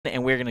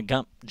and we're going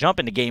to jump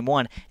into game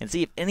one and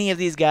see if any of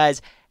these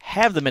guys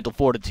have the mental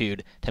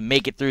fortitude to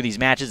make it through these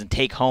matches and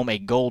take home a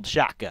gold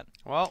shotgun.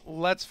 Well,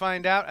 let's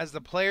find out as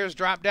the players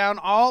drop down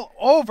all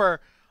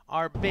over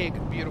our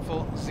big,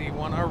 beautiful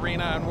Z1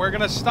 arena. And we're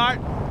going to start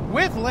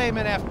with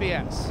Layman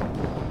FPS.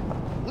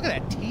 Look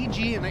at that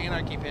TG and the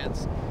Anarchy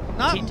pins.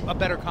 Not a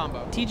better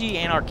combo. TG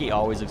Anarchy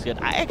always looks good.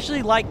 I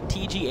actually like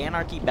TG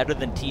Anarchy better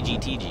than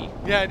TG.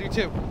 Yeah, I do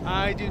too.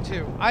 I do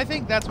too. I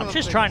think that's one of the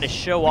just trying to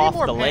show off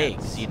the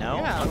legs, you know?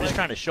 Yeah, I'm just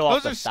trying to show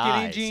off the thighs. Those are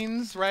skinny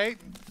jeans, right?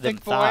 Them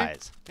Thick boy.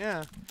 thighs.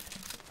 Yeah.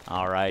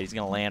 All right, he's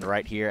going to land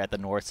right here at the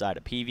north side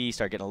of PV,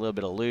 start getting a little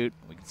bit of loot.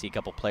 We can see a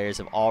couple players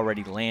have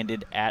already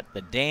landed at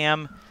the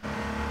dam.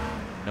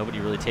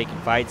 Nobody really taking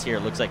fights here. It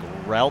looks like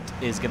Relt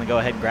is going to go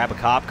ahead and grab a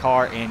cop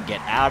car and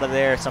get out of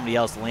there. Somebody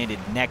else landed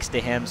next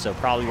to him, so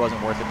probably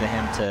wasn't worth it to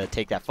him to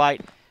take that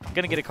fight.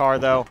 Going to get a car,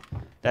 though.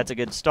 That's a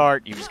good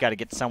start. You just got to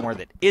get somewhere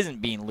that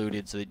isn't being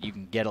looted so that you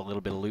can get a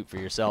little bit of loot for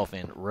yourself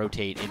and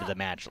rotate into the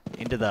match,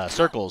 into the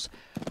circles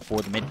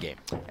for the mid game.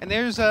 And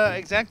there's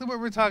exactly what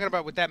we're talking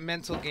about with that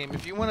mental game.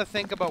 If you want to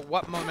think about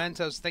what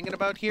Memento's thinking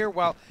about here,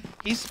 well,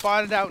 he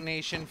spotted out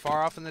Nation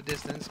far off in the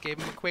distance, gave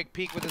him a quick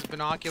peek with his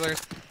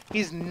binoculars.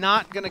 He's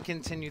not going to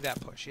continue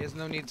that push. He has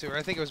no need to.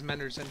 I think it was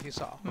Menderson he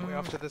saw way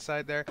off to the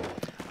side there.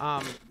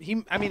 I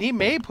mean, he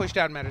may push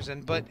down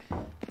Menderson, but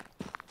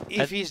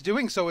if he's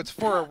doing so, it's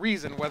for a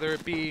reason, whether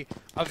it be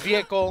a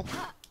vehicle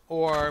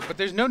or... But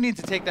there's no need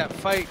to take that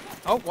fight.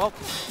 Oh, well,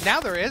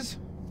 now there is.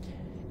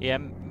 Yeah,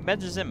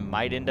 Menderson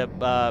might end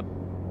up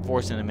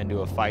forcing him into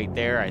a fight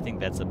there. I think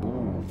that's a...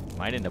 Ooh,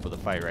 might end up with a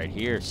fight right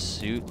here.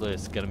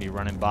 Suitless going to be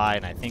running by,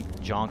 and I think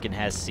Jonkin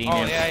has seen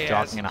him. Yeah,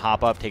 Jonkin going to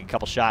hop up, take a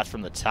couple shots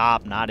from the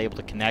top, not able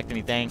to connect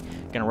anything.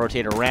 Going to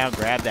rotate around,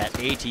 grab that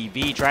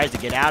ATV, tries to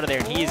get out of there,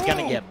 and he is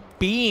going to get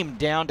beamed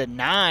down to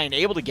 9.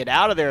 Able to get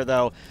out of there,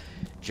 though.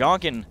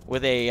 Jonkin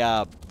with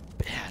a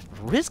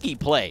risky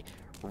play.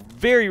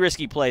 Very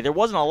risky play. There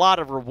wasn't a lot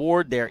of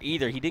reward there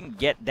either. He didn't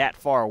get that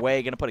far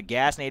away. Going to put a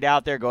gas nade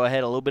out there. Go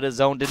ahead, a little bit of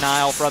zone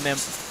denial from him.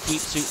 Keep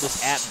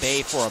Suitless at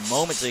bay for a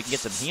moment so he can get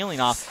some healing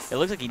off. It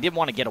looks like he did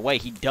want to get away.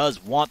 He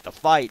does want the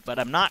fight, but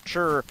I'm not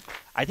sure.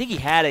 I think he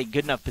had a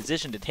good enough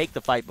position to take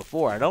the fight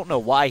before. I don't know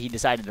why he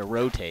decided to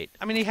rotate.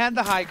 I mean, he had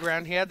the high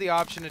ground. He had the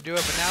option to do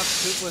it, but now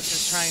Suitless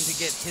is trying to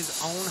get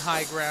his own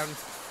high ground,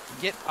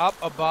 get up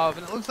above,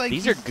 and it looks like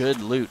these are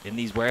good loot in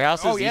these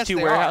warehouses. Oh, these yes, two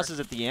they warehouses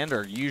at the end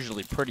are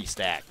usually pretty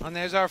stacked. And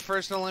there's our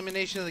first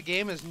elimination of the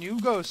game as New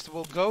Ghost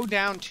will go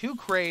down to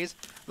Craze.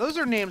 Those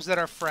are names that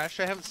are fresh.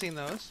 I haven't seen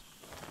those.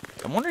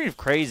 I'm wondering if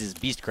Craze is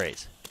Beast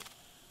Craze.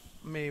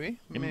 Maybe.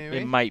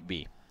 It might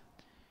be.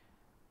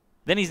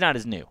 Then he's not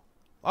as new.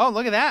 Oh,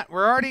 look at that.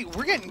 We're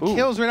getting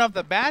kills right off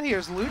the bat here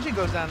as Luigi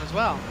goes down as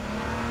well.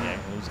 Yeah,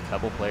 moves a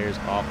couple players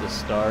off the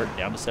start,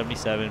 down to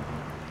 77.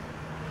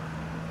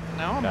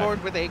 Now I'm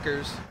board with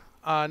Acres.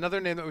 Another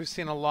name that we've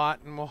seen a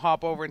lot, and we'll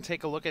hop over and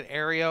take a look at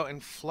Aereo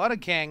and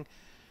Floodakang.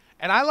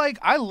 And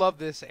I love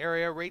this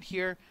area right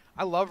here.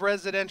 I love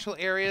residential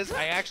areas.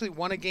 I actually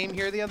won a game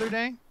here the other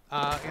day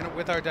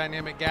with our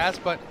dynamic gas,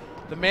 but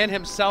the man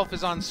himself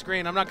is on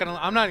screen. I'm not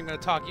even gonna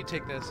talk. You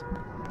take this.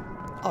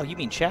 Oh, you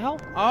mean Chow?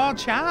 Oh,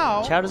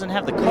 Chow. Chow doesn't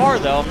have the car,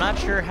 though. I'm not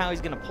sure how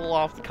he's going to pull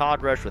off the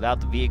COD rush without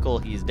the vehicle.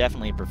 He's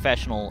definitely a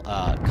professional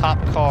cop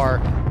car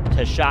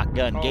to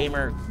shotgun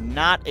gamer.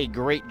 Not a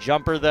great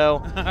jumper,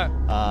 though.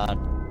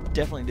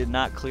 Definitely did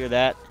not clear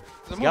that.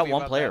 He's got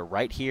one player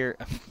right here.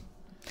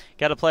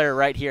 Got a player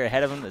right here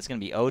ahead of him. That's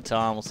going to be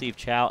Otom. We'll see if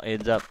Chow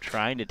ends up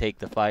trying to take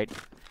the fight.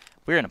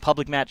 If we were in a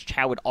public match,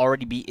 Chow would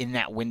already be in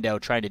that window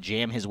trying to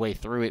jam his way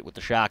through it with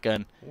the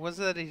shotgun. What was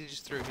that he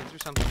just threw? He threw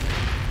something.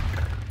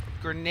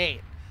 Grenade.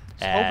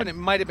 Hoping it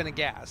might have been a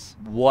gas.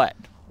 What?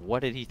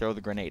 What did he throw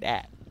the grenade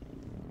at?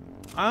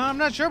 I'm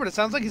not sure, but it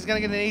sounds like he's going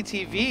to get an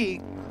ATV.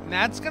 And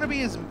that's going to be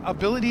his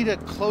ability to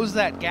close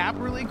that gap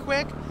really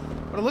quick.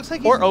 But it looks like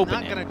he's not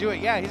going to do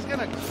it. Yeah, he's going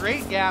to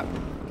create gap,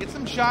 get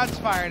some shots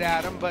fired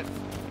at him, but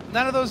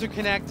none of those are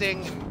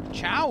connecting.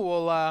 Chow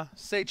will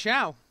say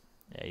ciao.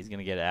 Yeah, he's going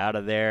to get out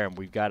of there, and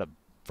we've got a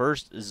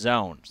first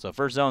zone. So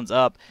first zone's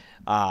up.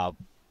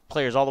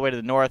 Players all the way to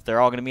the north,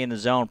 they're all going to be in the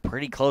zone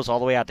pretty close all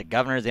the way out to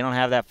Governors. They don't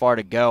have that far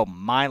to go.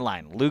 My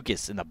line,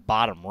 Lucas in the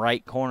bottom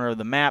right corner of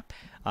the map.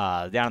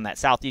 Down in that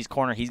southeast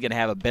corner, he's going to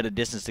have a bit of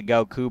distance to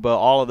go. Kuba,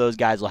 all of those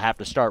guys will have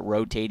to start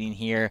rotating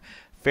here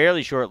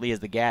fairly shortly as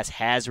the gas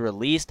has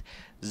released.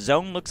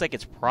 Zone looks like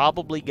it's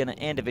probably going to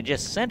end, if it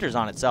just centers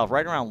on itself,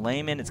 right around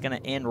Layman. It's going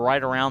to end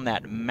right around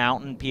that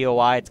mountain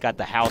POI. It's got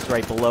the house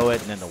right below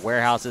it and then the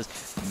warehouses.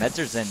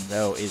 Metzerson,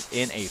 though, is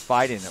in a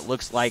fight, and it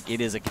looks like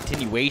it is a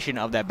continuation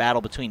of that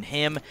battle between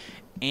him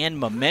and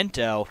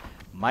Memento.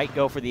 Might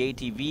go for the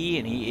ATV,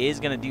 and he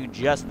is going to do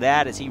just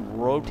that as he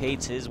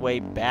rotates his way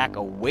back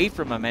away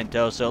from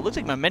Memento. So it looks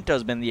like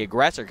Memento's been the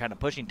aggressor, kind of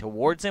pushing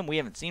towards him. We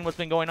haven't seen what's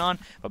been going on,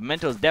 but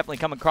Memento's definitely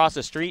come across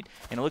the street,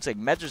 and it looks like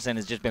Metzerson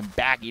has just been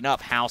backing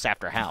up house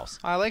after house.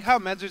 I like how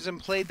Metzerson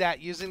played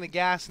that, using the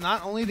gas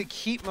not only to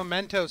keep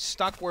Memento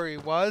stuck where he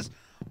was,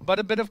 but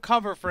a bit of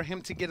cover for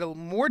him to get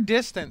more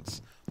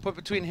distance put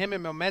between him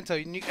and Memento.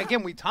 And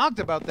again, we talked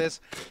about this.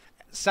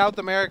 South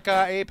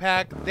America,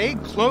 APAC, they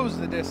close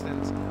the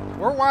distance.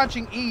 We're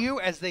watching EU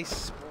as they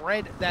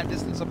spread that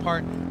distance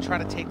apart,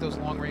 trying to take those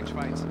long-range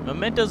fights.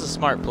 Memento's a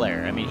smart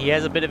player. I mean, he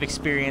has a bit of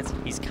experience.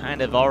 He's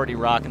kind of already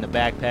rocking the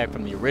backpack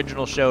from the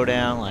original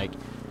Showdown. Like,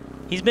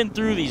 he's been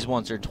through these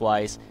once or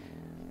twice.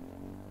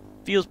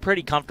 Feels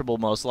pretty comfortable,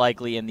 most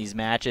likely, in these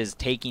matches,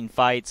 taking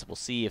fights. We'll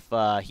see if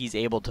he's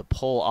able to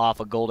pull off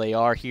a gold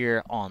AR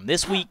here on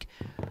this week.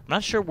 I'm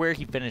not sure where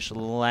he finished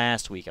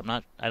last week.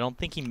 I don't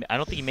think he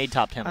made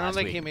top 10 last week. I don't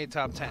think he made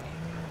top 10.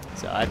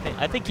 So I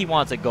think he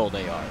wants a gold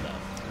AR though.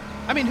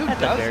 I mean, who At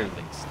doesn't? the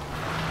very least.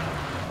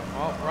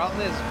 Well,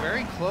 Rutland is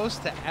very close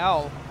to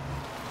L.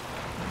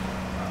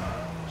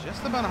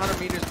 Just about 100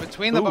 meters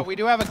between them, but we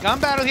do have a gun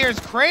battle here as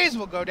Craze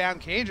will go down.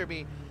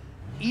 Jervi,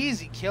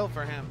 easy kill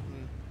for him.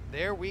 And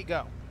there we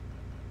go.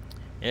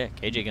 Yeah,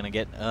 KJ gonna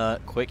get a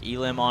quick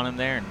elim on him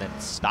there and then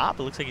stop.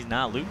 It looks like he's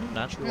not looting.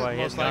 Not sure why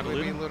he hasn't got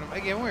looting.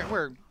 Again,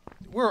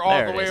 we're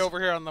all the way over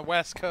here on the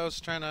West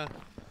Coast trying to.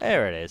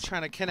 There it is.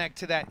 Trying to connect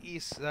to that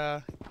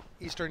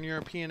Eastern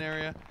European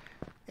area.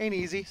 Ain't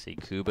easy. See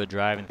Kuba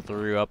driving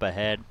through up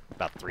ahead,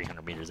 about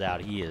 300 meters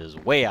out. He is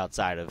way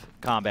outside of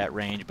combat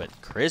range, but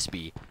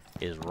Crispy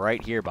is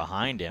right here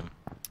behind him.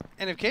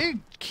 And if K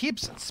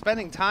keeps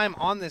spending time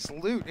on this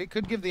loot, it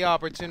could give the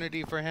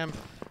opportunity for him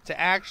to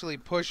actually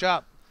push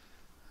up.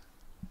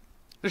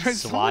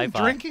 Is someone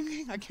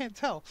drinking? I can't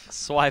tell.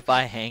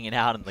 Swi-Fi hanging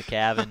out in the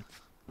cabin.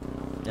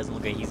 Doesn't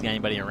look like he's got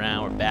anybody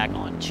around. We're back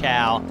on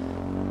Chow.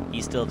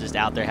 He's still just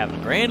out there having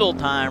a grand old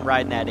time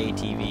riding that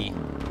ATV.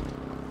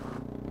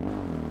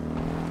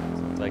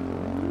 Looks like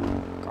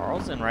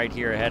Carlson right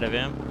here ahead of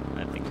him.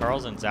 I think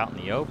Carlson's out in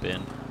the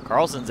open.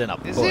 Carlson's in a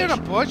bush. Is he in a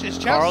bush? Is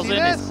Chow Carlson see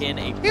this? is in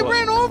a bush. He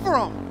ran over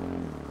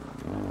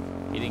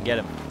him. He didn't get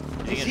him.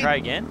 Is he going to try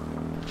again?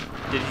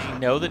 Did he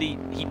know that he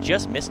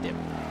just missed him?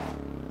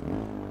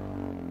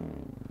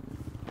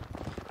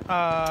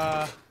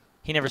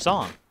 He never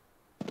saw him.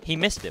 He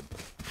missed him.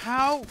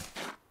 How?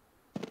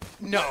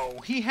 No,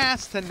 he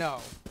has to know.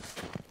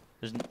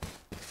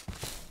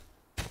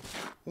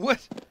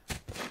 What?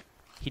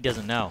 He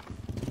doesn't know.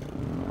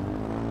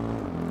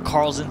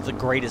 Carlson's the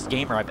greatest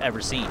gamer I've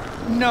ever seen.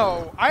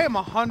 No, I am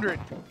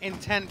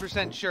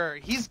 110% sure.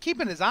 He's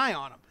keeping his eye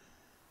on him.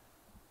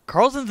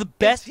 Carlson's the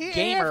best Is he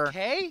gamer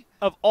AFK?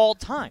 of all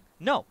time.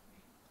 No.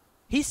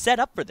 He's set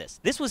up for this.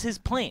 This was his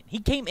plan. He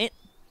came in.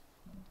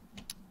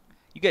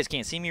 You guys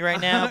can't see me right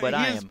now, but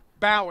I am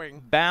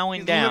bowing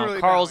Bowing down.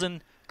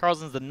 Carlson's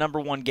the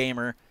 #1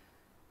 gamer.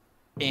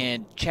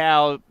 And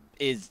Chow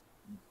is...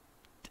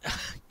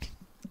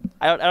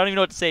 I don't even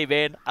know what to say,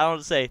 man. I don't know what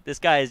to say. This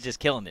guy is just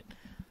killing it.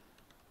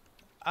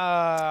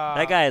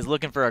 That guy is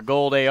looking for a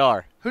gold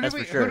AR. Who That's did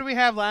we, for sure. Who did we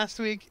have last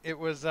week? It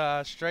was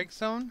Strike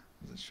Zone.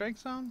 Was it Strike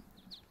Zone?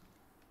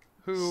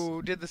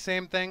 Who did the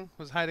same thing?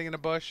 Was hiding in a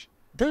bush.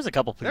 There's a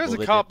couple people. There's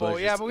a couple,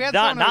 yeah, but we had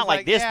not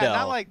like this yeah, though.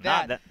 Not like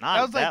that. Not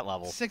that was that like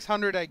level.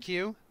 600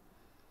 IQ.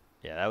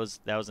 Yeah, that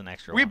was an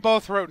extra. We one.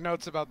 both wrote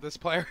notes about this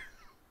player.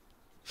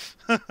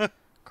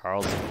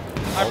 Carlson.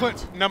 I put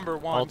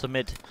 #1.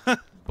 Ultimate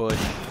Bush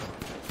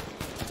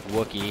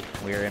Wookie.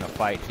 We're in a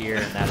fight here,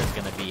 and that is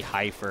going to be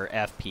Heifer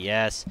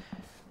FPS.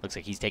 Looks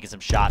like he's taking some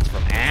shots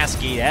from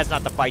ASCII. That's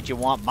not the fight you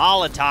want.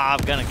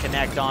 Molotov going to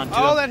connect onto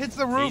him. Oh, that hits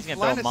the roof. He's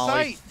Line of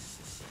sight.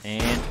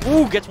 And,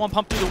 ooh, gets one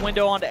pump through the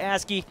window onto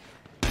ASCII.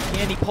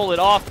 Can he pull it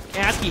off?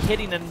 ASCII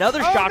hitting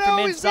another shot from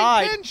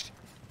inside.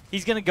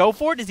 He's going to go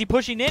for it. Is he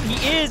pushing in?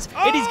 He is.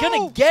 Oh! And he's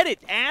going to get it.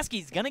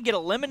 ASCII's going to get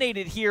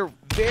eliminated here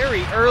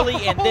very early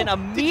and then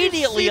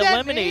immediately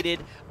eliminated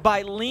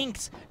by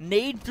Lynx.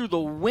 Nade through the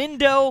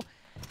window.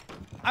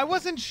 I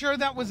wasn't sure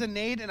that was a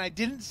nade, and I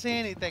didn't say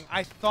anything.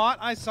 I thought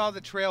I saw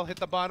the trail hit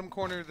the bottom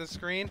corner of the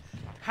screen.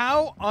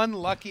 How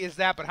unlucky is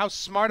that, but how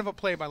smart of a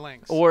play by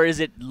Lynx? Or is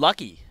it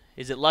lucky?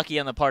 Is it lucky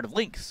on the part of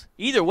Lynx?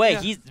 Either way,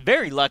 he's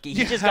very lucky.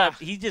 He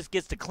just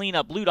gets to clean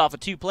up loot off of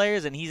 2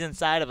 players, and he's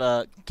inside of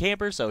a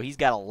camper, so he's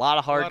got a lot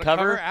of hard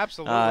cover.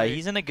 Absolutely.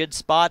 He's in a good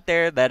spot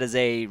there. That is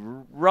a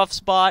rough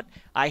spot.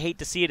 I hate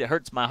to see it. It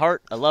hurts my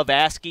heart. I love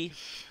ASCII.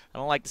 I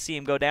don't like to see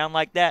him go down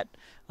like that.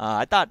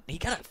 I thought he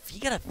got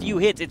a few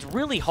hits. It's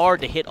really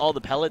hard to hit all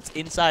the pellets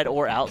inside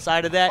or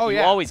outside of that. Oh, you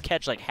always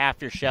catch like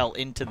half your shell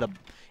into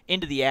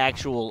the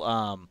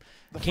actual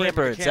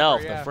camper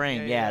itself, the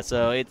frame. Yeah.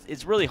 So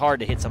it's really hard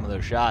to hit some of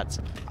those shots.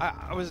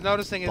 I was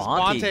noticing as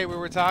Bonte, we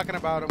were talking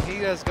about him, he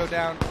does go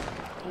down.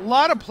 A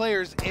lot of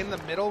players in the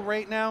middle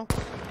right now.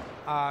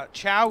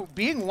 Chow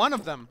being one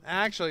of them,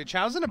 actually.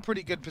 Chow's in a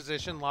pretty good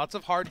position. Lots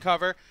of hard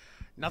cover.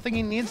 Nothing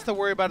he needs to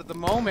worry about at the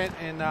moment.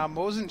 And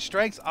Mosin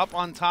Strikes up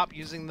on top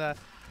using the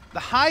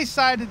high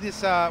side of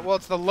this, well,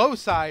 it's the low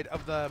side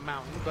of the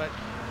mountain, but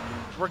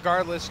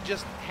regardless,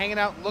 just hanging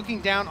out, looking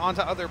down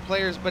onto other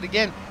players. But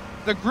again,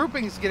 the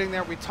grouping's getting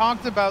there. We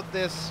talked about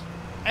this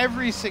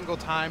every single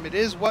time. It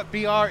is what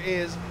BR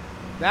is.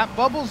 That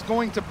bubble's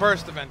going to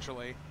burst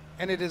eventually,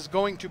 and it is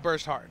going to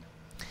burst hard.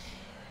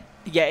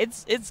 Yeah,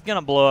 it's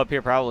gonna blow up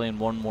here probably in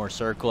one more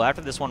circle.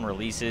 After this one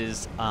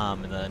releases,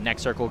 and the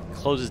next circle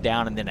closes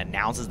down and then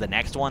announces the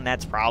next one,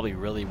 that's probably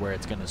really where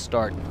it's gonna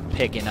start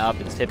picking up.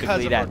 It's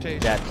typically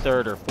that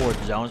third or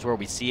fourth zones where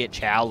we see it.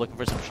 Chow looking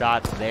for some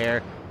shots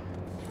there.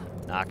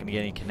 Not gonna get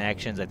any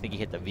connections. I think he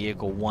hit the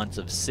vehicle once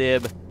of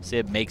Sib.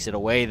 Sib makes it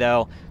away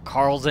though.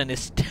 Carlson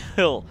is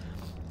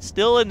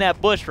still in that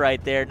bush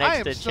right there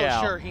next to Chow. I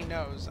am so sure he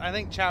knows. I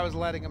think Chow is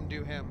letting him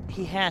do him.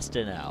 He has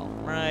to know,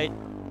 right?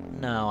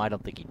 No, I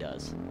don't think he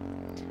does.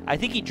 I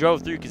think he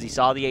drove through because he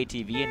saw the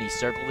ATV and he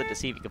circled it to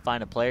see if he could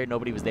find a player.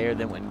 Nobody was there,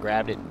 then went and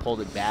grabbed it and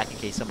pulled it back in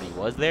case somebody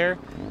was there.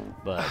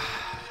 But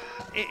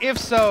if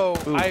so,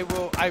 ooh.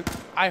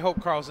 I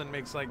hope Carlson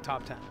makes like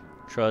top 10.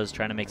 Truz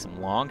trying to make some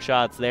long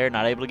shots there,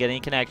 not able to get any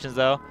connections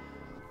though.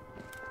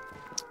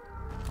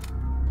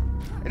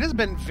 It has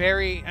been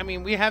very, I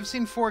mean, we have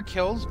seen 4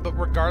 kills, but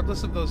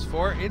regardless of those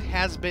 4, it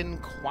has been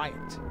quiet.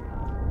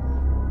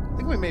 I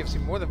think we may have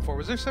seen more than 4.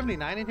 Was there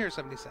 79 in here or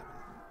 77?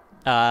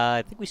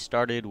 I think we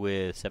started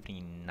with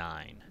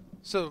 79.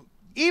 So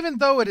even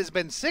though it has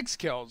been 6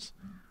 kills,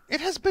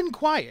 it has been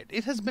quiet.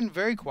 It has been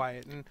very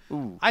quiet. And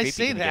ooh, I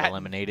say that.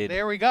 Eliminated.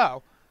 There we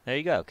go. There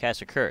you go.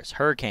 Cast a curse.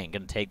 Hurricane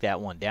going to take that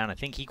one down. I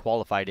think he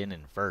qualified in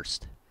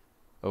first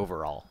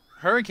overall.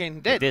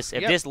 Hurricane did. If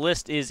this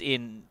list is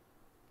in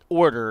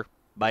order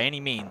by any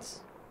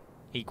means,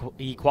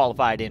 he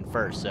qualified in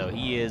first. So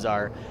he is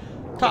our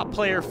top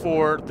player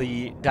for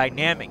the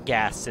dynamic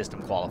gas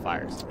system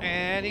qualifiers.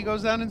 And he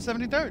goes down in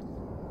 73rd.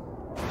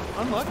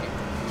 Unlucky.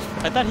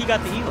 I thought he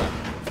got the elim.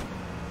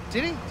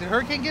 Did he? Did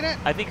Hurricane get it?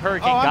 I think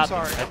Hurricane got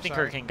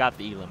Hurricane got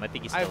the elim. I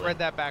think he's still I've read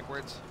that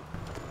backwards.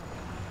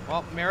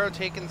 Well, Mero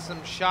taking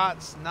some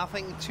shots.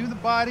 Nothing to the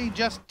body,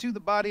 just to the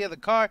body of the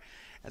car.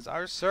 As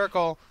our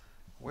circle,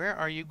 where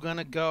are you going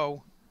to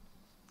go?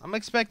 I'm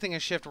expecting a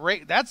shift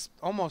right. That's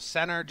almost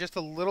center, just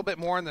a little bit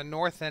more in the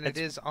north than it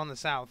is on the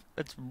south.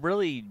 It's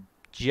really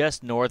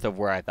just north of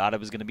where I thought it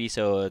was going to be,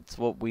 so it's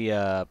what we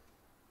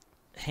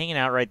hanging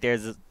out right there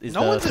is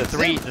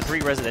the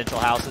three residential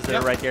houses that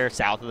are right there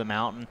south of the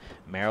mountain.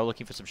 Mero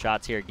looking for some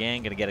shots here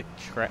again. Going to get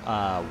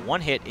a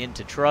one hit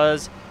into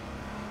Truz.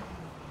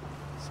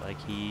 Looks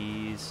like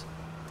he's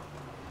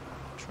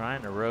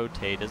trying to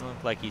rotate. Doesn't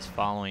look like he's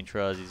following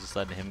Truz. He's just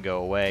letting him go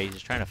away. He's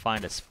just trying to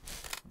find a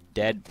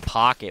dead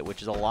pocket,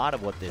 which is a lot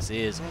of what this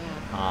is.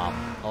 A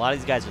lot of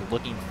these guys are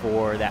looking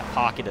for that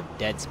pocket of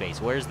dead space.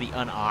 Where's the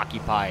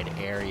unoccupied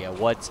area?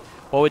 What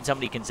would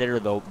somebody consider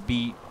to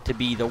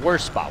be the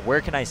worst spot?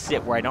 Where can I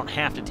sit where I don't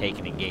have to take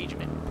an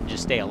engagement and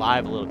just stay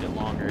alive a little bit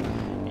longer?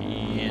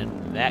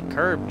 And that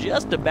curve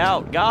just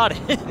about got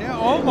it. Yeah,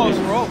 almost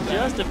rolled.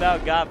 Just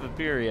about got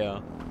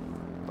Vapirio.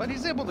 But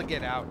he's able to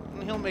get out,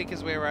 and he'll make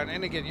his way around.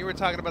 And again, you were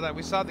talking about that.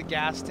 We saw the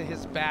gas to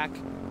his back.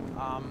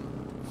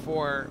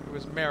 It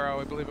was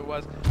Mero, I believe it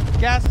was.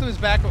 Gas to his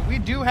back, but we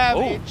do have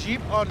a Jeep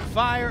on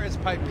fire as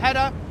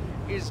Pipetta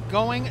is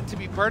going to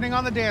be burning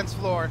on the dance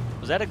floor.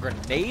 Was that a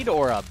grenade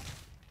or a...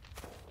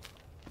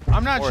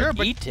 I'm not sure,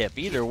 but E-tip,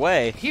 either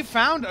way. He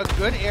found a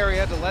good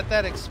area to let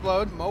that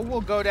explode. Mo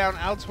will go down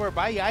elsewhere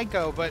by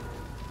Yaiko, but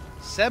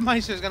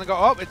Sebmeister is going to go,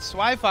 oh, it's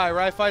Wi-Fi,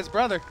 Wi-Fi's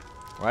brother.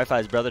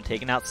 Wi-Fi's brother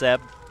taking out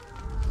Seb.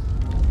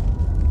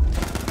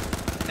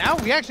 Now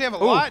we actually have a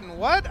lot, and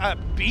what a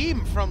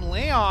beam from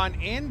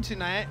Leon into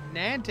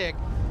Nantic.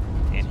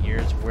 And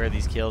here's where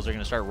these kills are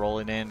going to start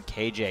rolling in.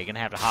 KJ going to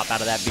have to hop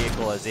out of that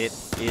vehicle as it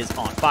is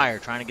on fire,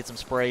 trying to get some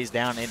sprays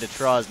down into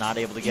Truz, not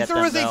able to get them,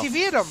 though. He threw his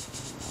ATV at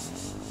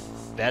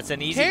him. That's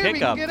an easy Jervi,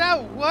 pickup. Get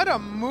out. What a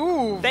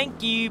move.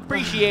 Thank you.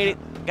 Appreciate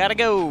it. Gotta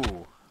go.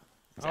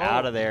 It's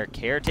out of there.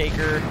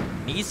 Caretaker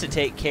needs to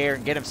take care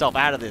and get himself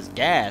out of this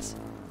gas.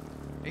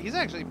 He's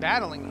actually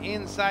battling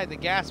inside the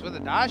gas with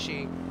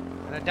Adachi.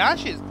 And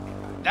Adachi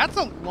that's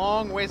a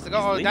long ways to go.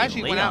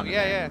 Adachi went out.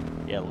 Yeah.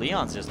 Yeah,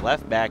 Leon's just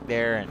left back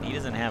there, and he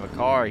doesn't have a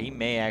car. He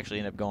may actually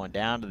end up going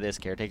down to this.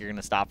 Caretaker going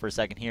to stop for a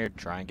second here,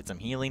 try and get some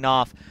healing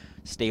off,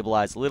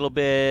 stabilize a little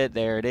bit.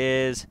 There it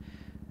is.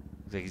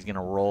 Looks like he's going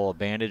to roll a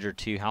bandage or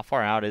two. How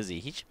far out is he?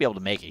 He should be able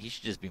to make it. He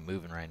should just be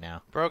moving right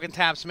now. Broken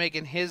Tap's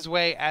making his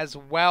way as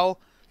well.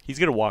 He's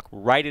going to walk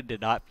right into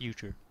not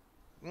future.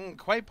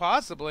 Quite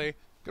possibly.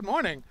 Good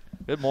morning.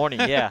 Good morning.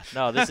 Yeah.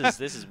 No, this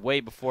is way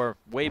before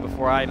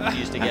I'm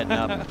used to getting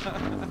up.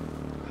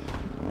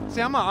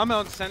 See, I'm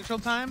on Central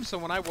Time, so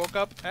when I woke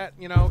up at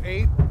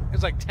 8,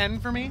 it's like 10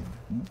 for me.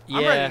 Yeah.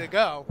 I'm ready to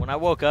go. When I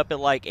woke up at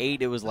like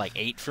 8, it was like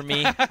 8 for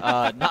me.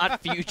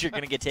 Not future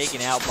gonna get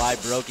taken out by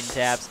Broken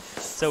Taps.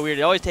 So weird.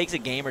 It always takes a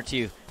game or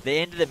two. The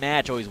end of the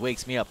match always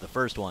wakes me up. The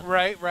first one.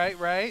 Right.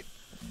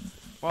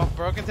 Well,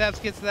 Broken Taps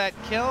gets that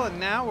kill, and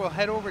now we'll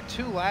head over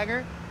to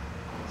Lager.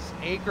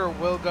 Acre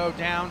will go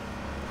down.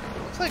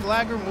 Looks like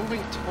Lager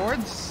moving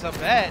towards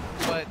Sabet,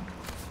 but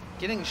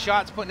getting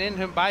shots put into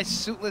him by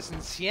Suitless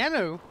and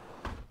Sienu.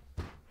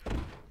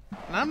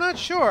 And I'm not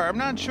sure. I'm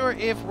not sure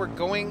if we're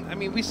going... I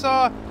mean, we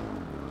saw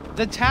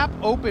the tap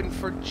open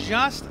for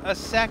just a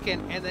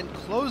second and then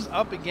close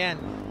up again.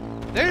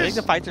 I think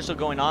the fights are still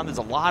going on. There's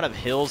a lot of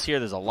hills here.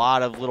 There's a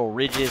lot of little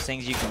ridges,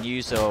 things you can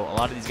use. So a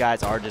lot of these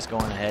guys are just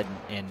going ahead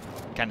and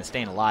kind of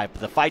staying alive.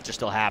 But the fights are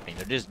still happening.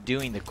 They're just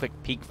doing the quick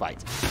peek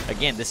fights.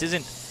 Again, this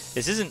isn't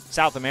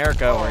South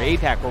America or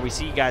APAC where we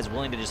see guys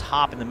willing to just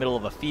hop in the middle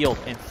of a field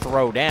and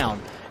throw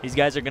down. These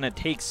guys are going to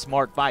take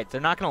smart fights. They're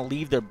not going to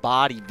leave their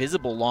body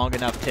visible long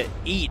enough to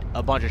eat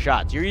a bunch of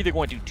shots. You're either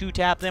going to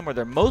two-tap them or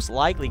they're most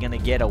likely going to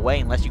get away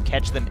unless you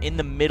catch them in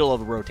the middle of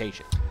a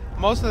rotation.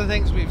 Most of the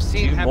things we've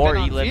seen have been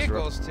on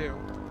vehicles, too.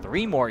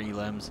 3 more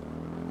elims.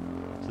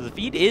 So the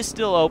feed is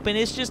still open.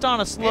 It's just on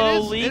a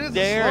slow leak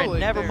there, and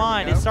never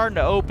mind. It's starting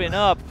to open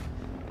up.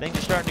 Things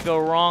are starting to go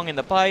wrong in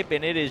the pipe,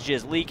 and it is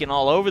just leaking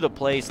all over the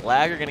place.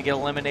 Lager going to get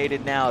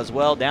eliminated now as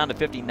well, down to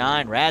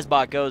 59.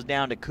 Razbot goes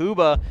down to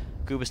Kuba.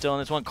 Kuba's still in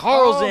this one.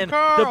 Carl's in.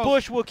 The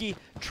Bush Wookie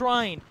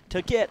trying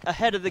to get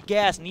ahead of the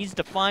gas. Needs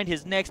to find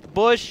his next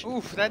bush.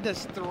 Oof, that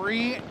does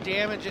 3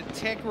 damage a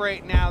tick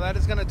right now. That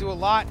is going to do a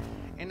lot.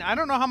 And I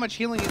don't know how much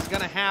healing he's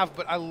going to have,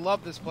 but I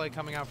love this play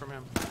coming out from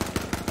him.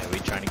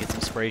 Jervi trying to get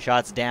some spray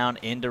shots down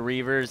into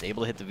Reavers.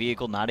 Able to hit the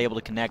vehicle. Not able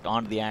to connect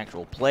onto the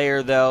actual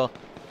player, though.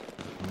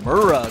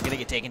 Murrah going to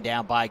get taken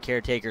down by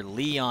Caretaker.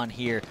 Leon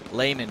here.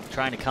 Layman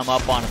trying to come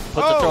up on him.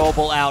 Puts a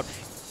throwable out.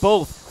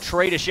 Both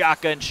trade a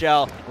shotgun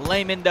shell.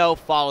 Layman, though,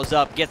 follows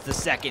up, gets the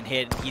second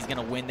hit, and he's going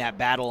to win that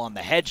battle on the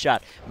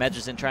headshot.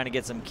 Medgerson trying to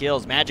get some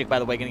kills. Magic, by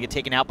the way, going to get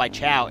taken out by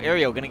Chow.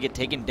 Aereo going to get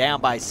taken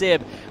down by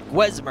Sib.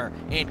 Guesmer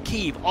and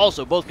Keeve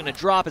also both going to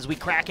drop as we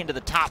crack into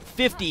the top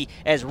 50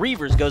 as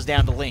Reavers goes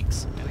down to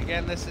Lynx. And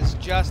again, this is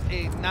just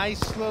a nice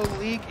slow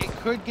leak. It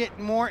could get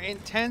more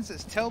intense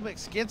as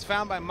Tilbix gets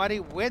found by Muddy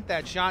with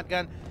that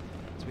shotgun.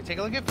 So we take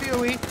a look at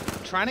Fuey,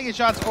 trying to get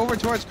shots over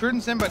towards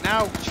Crudenson, but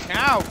now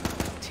Chow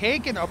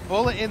taking a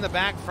bullet in the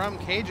back from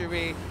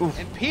KJV,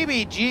 and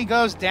PBG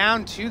goes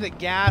down to the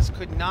gas,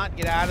 could not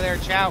get out of there.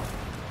 Chow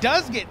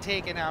does get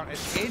taken out as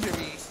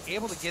KJV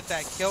able to get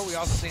that kill. We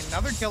also see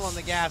another kill on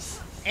the gas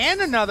and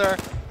another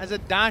as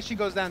Adachi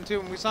goes down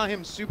too, and we saw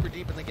him super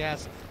deep in the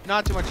gas.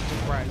 Not too much of a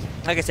surprise.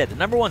 Like I said, the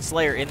 #1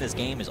 Slayer in this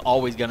game is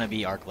always going to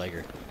be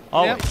Arclager.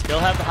 Always. Yep. Still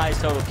have the highest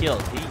total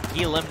kills.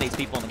 He eliminates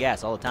people in the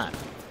gas all the time.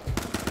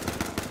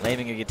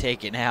 Layman gonna get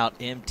taken out.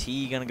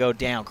 MT gonna go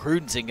down.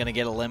 Crudenson gonna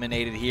get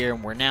eliminated here,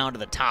 and we're now into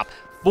the top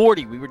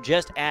 40. We were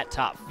just at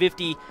top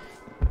 50.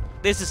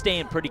 This is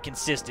staying pretty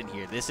consistent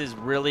here. This is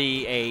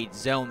really a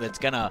zone that's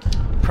gonna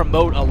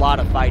promote a lot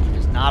of fighting.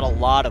 There's not a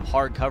lot of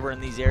hard cover in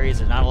these areas.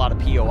 There's not a lot of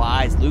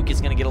POIs. Luke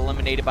is gonna get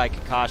eliminated by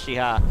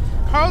Kakashiha.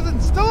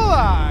 Carlson's still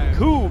alive.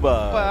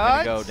 Kuba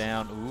gonna go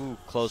down. Ooh,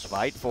 close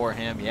fight for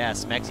him. Yeah,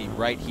 Smexy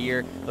right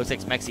here. Looks like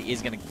Smexy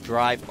is gonna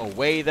drive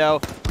away though.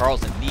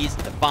 Carlson needs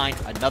to find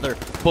another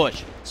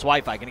bush.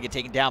 Swifi gonna get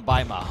taken down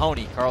by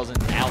Mahoney. Carlson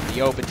out in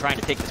the open trying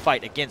to take this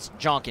fight against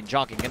Jonkin.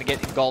 Jonkin gonna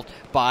get engulfed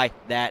by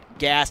that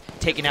gas.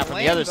 Taken out from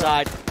the other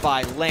side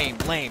by Lame.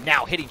 Lame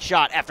now hitting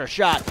shot after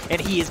shot,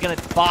 and he is gonna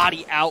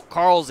body out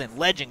Carlson.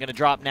 Legend gonna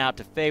drop now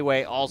to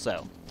Feyway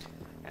also.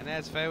 And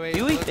that's Feyway.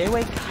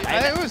 Feyway?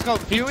 It was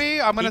called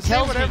Fewy. I'm going to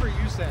say whatever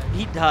you said.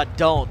 He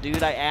don't,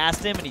 dude. I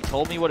asked him, and he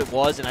told me what it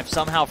was, and I've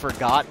somehow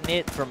forgotten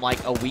it from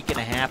like a week and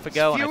a half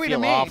ago, and I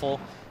feel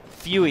awful.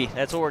 Fewy,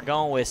 that's what we're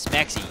going with.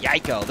 Smexy,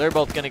 Yiko, they're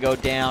both going to go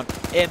down.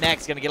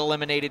 MX going to get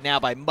eliminated now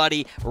by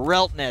Muddy.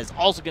 Reltnez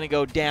also going to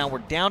go down. We're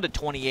down to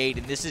 28,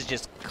 and this is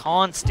just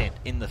constant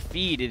in the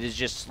feed. It is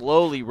just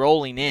slowly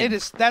rolling in. It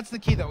is. That's the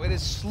key, though. It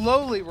is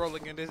slowly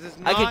rolling in. It is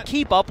not... I can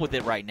keep up with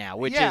it right now,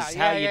 which is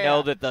how you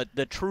know that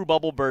the true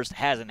bubble burst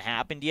hasn't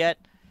happened yet.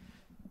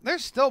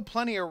 There's still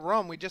plenty of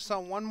room. We just saw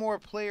one more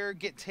player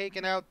get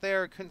taken out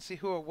there. Couldn't see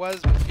who it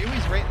was, but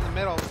Fewy's right in the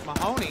middle. It's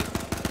Mahoney.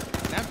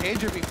 Now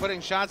Jervi putting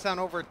shots down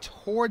over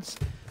towards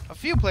a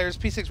few players.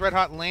 P6 Red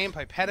Hot Lame.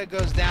 Pipetta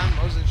goes down.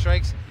 Mosin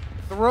strikes.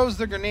 Throws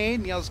the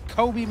grenade and yells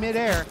Kobe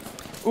midair.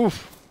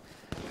 Oof.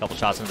 A couple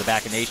shots into the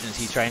back of Nation as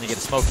he's trying to get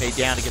a smoke nade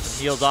down to get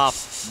some heals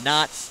off.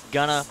 Not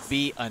gonna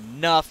be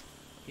enough.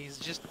 He's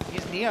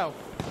Neo.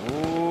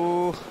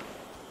 Ooh.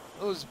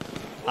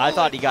 I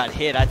thought he got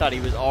hit. I thought he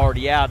was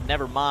already out.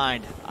 Never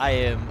mind. I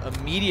am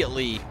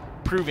immediately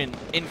proven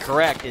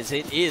incorrect, as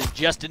it is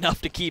just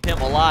enough to keep him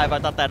alive. I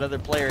thought that other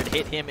player had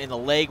hit him in the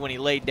leg when he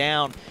laid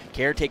down.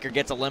 Caretaker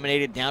gets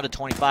eliminated down to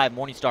 25.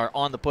 Morningstar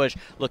on the push,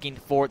 looking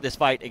for this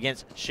fight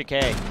against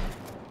Shike.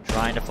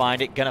 Trying to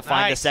find it. Gonna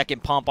find the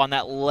second pump on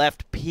that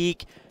left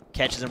peak.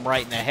 Catches him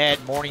right in the head.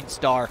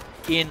 Morningstar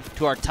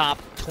into our top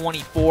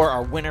 24,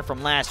 our winner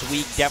from last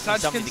week.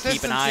 Definitely something to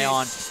keep an eye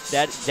on.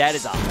 That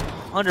is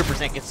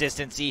 100%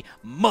 consistency.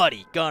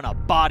 Muddy gonna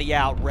body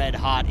out Red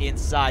Hot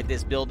inside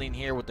this building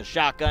here with the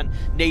shotgun.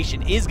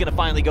 Nation is gonna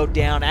finally go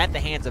down at the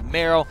hands of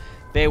Marrow.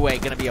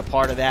 Bayway gonna be a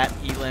part of that.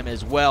 Elim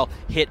as well.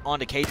 Hit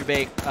onto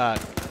KJ.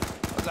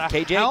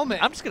 KJ?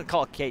 Helmet. I'm just gonna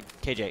call it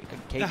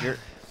KJ.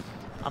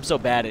 I'm so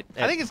bad at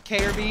I think it's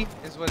KRB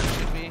is what it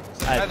should be.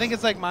 I think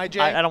it's like my J.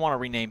 I don't want to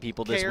rename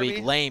people this week.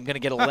 KRB. Lame going to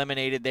get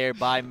eliminated there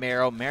by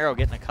Marrow. Marrow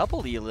getting a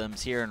couple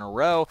elims here in a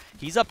row.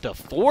 He's up to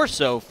 4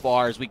 so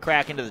far as we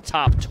crack into the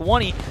top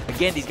 20.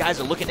 Again, these guys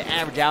are looking to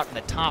average out in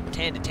the top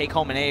 10 to take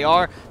home an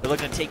AR. They're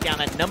looking to take down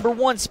that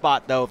 #1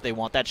 spot, though, if they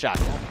want that shot.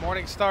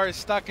 Morningstar is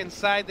stuck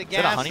inside the gas,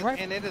 Is that a hunting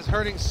rifle? and it is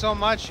hurting so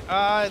much.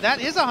 That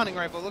is a hunting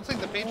rifle. It looks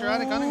like the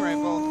patriotic hunting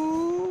rifle.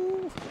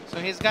 So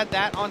he's got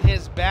that on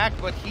his back,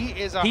 but he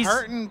is a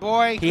hurting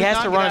boy. He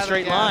has to run a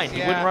straight line. He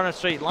wouldn't run a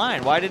straight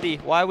line.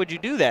 Why would you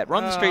do that?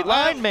 Run the straight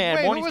line, man.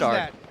 Wait,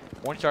 Morningstar.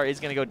 Morningstar is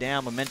going to go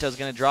down. Memento's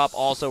going to drop.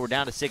 Also, we're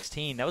down to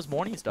 16. That was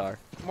Morningstar.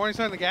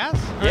 Morningstar in the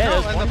gas?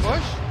 Yeah, in the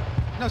bush?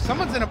 No,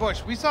 someone's in a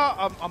bush. We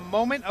saw a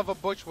moment of a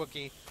bush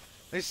Wookiee.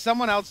 There's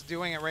someone else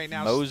doing it right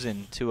now.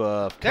 Mosin to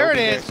a... There it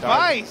is.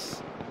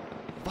 Vice.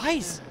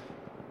 Vice.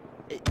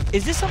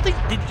 Is this something?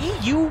 Did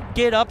EU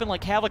get up and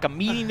like have like a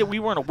meeting that we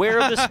weren't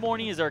aware of this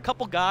morning? Is there a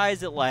couple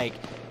guys that like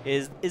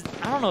is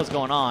I don't know what's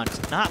going on.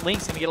 Not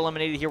Link's gonna get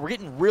eliminated here. We're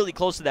getting really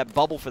close to that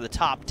bubble for the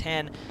top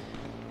 10.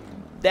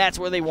 That's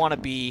where they want to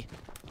be.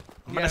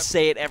 I'm gonna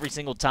say it every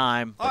single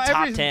time. The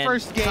top 10,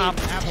 first game, top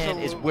 10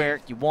 is where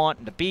you want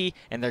them to be,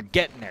 and they're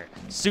getting there.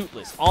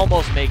 Suitless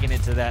almost making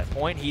it to that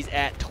point. He's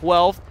at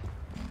 12.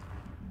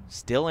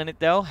 Still in it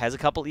though. Has a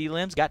couple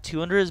elims. Got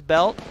 2 under his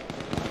belt.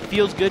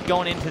 Feels good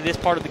going into this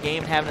part of the game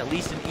and having at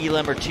least an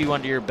elim or 2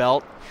 under your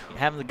belt,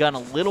 having the gun a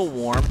little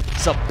warm.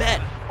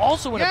 Sabet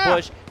also in a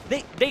push.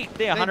 They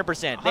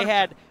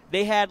 100%.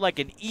 They had like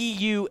an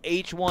EU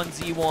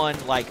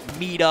H1Z1 like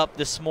meetup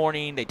this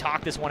morning. They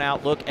talked this one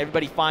out. Look,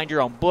 everybody find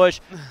your own bush.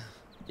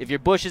 If your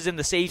bush is in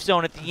the safe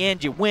zone at the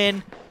end, you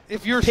win.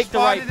 If you're pick the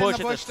right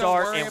bush at the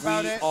start, and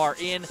we are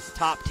in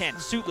top 10.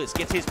 Suitless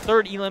gets his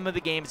 3rd elim of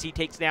the game as he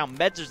takes down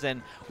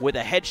Medzerson with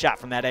a headshot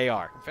from that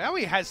AR.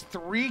 Fawi has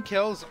 3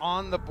 kills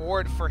on the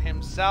board for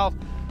himself.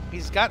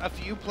 He's got a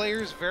few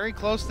players very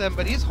close to him,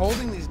 but he's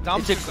holding these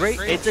dumps.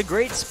 It's a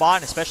great spot,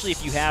 and especially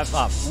if you have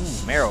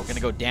Marrow going to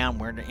go down.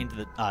 We're into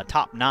the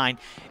top 9.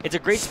 It's a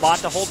great spot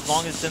to hold as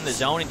long as it's in the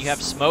zone and you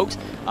have smokes.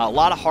 A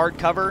lot of hard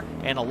cover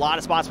and a lot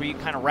of spots where you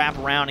kind of wrap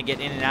around and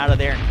get in and out of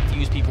there and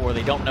confuse people where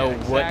they don't know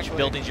which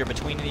buildings you're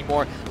between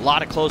anymore. A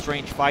lot of close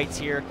range fights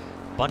here.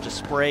 Bunch of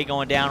spray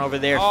going down over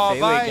there. Oh,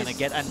 Fayway going to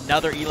get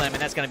another elim,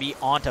 and that's going to be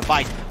onto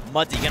Vice.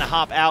 Mudzy going to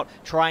hop out,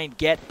 try and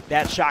get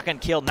that shotgun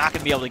kill. Not going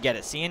to be able to get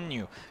it. Seeing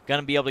you going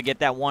to be able to get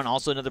that one.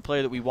 Also another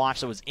player that we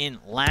watched that was in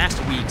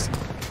last week's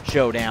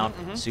Showdown.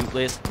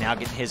 Suitless now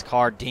getting his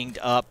car dinged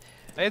up.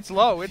 It's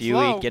low. It's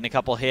low. Getting a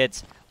couple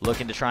hits.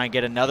 Looking to try and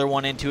get another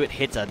one into it.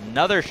 Hits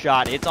another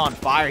shot. It's on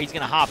fire. He's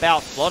going to hop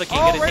out. Flota King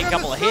going to take a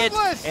couple of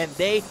hits. And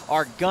they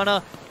are going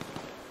to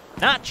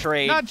not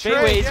trade.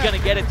 Fayway's going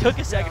to get it. Took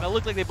a second. It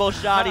looked like they both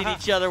shot at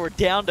each other. We're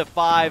down to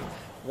 5.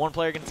 One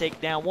player going to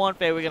take down one.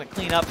 Fayway going to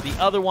clean up the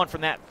other one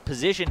from that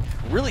position.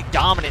 Really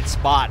dominant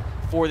spot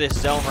for this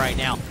zone right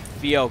now.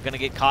 Fio going to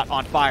get caught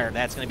on fire.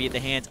 That's going to be at the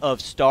hands of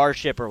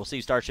Starshipper. We'll see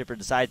if Starshipper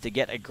decides to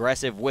get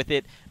aggressive with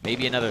it.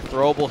 Maybe another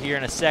throwable here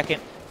in a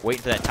second.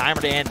 Waiting for that timer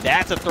to end.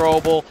 That's a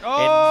throwable.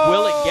 And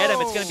will it get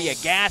him? It's going to be a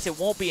gas. It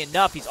won't be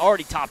enough. He's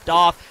already topped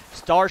off.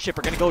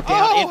 Starshipper going to go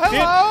down.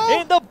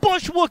 And the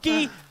Bush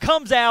Wookiee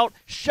comes out.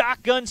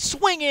 Shotgun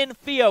swinging.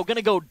 Fio going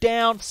to go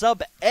down.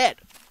 Sub-Ed.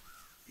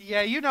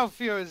 Yeah, you know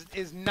Fio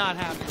is not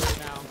happy right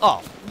now.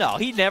 Oh, no,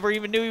 he never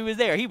even knew he was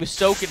there. He was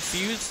so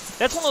confused.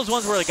 That's one of those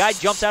ones where the guy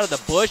jumps out of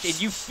the bush and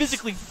you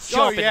physically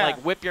jump and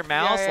like whip your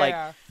mouse.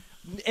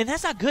 And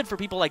that's not good for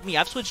people like me.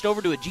 I've switched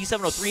over to a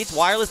G703. It's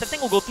wireless. That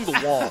thing will go through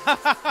the wall.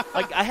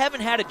 Like, I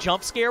haven't had a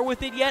jump scare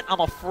with it yet. I'm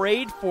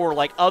afraid for,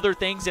 like, other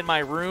things in my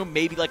room.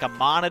 Maybe, like, a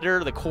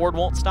monitor. The cord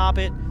won't stop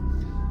it.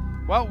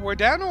 Well, we're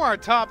down to our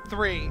top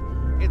 3.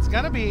 It's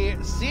going to be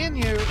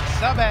CNU,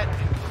 Subet,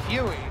 and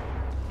Huey.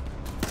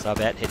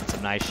 Subet hitting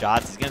some nice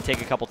shots. He's going to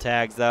take a couple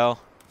tags, though.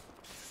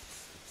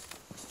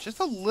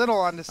 Just a little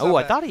on the Subet. Oh,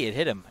 I thought he had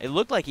hit him. It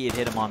looked like he had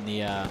hit him on the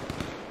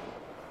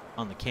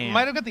cam.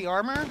 Might have got the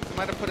armor.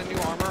 Might have put a new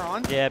armor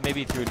on. Yeah,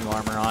 maybe he threw new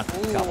armor on.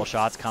 Ooh. A couple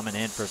shots coming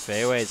in for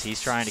Fayway as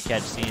he's trying to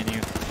catch CNU.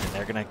 And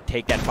they're going to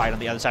take that fight on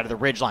the other side of the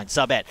ridgeline.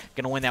 Subet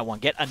going to win that one.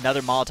 Get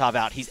another Molotov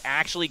out. He's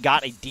actually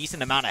got a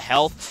decent amount of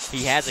health.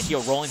 He has a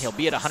heal rolling. He'll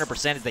be at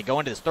 100% as they go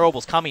into this.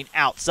 Throwables coming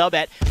out.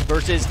 Subet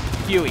versus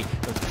Huey.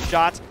 Those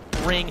shots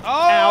ring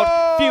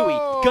out. Huey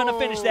going to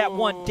finish that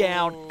one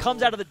down.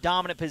 Comes out of the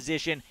dominant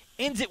position.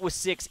 Ends it with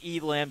 6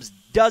 elims.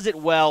 Does it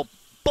well.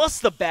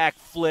 Busts the back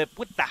flip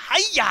with the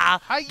hi-ya.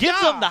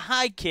 Gives him the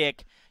high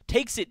kick.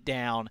 Takes it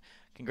down.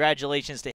 Congratulations to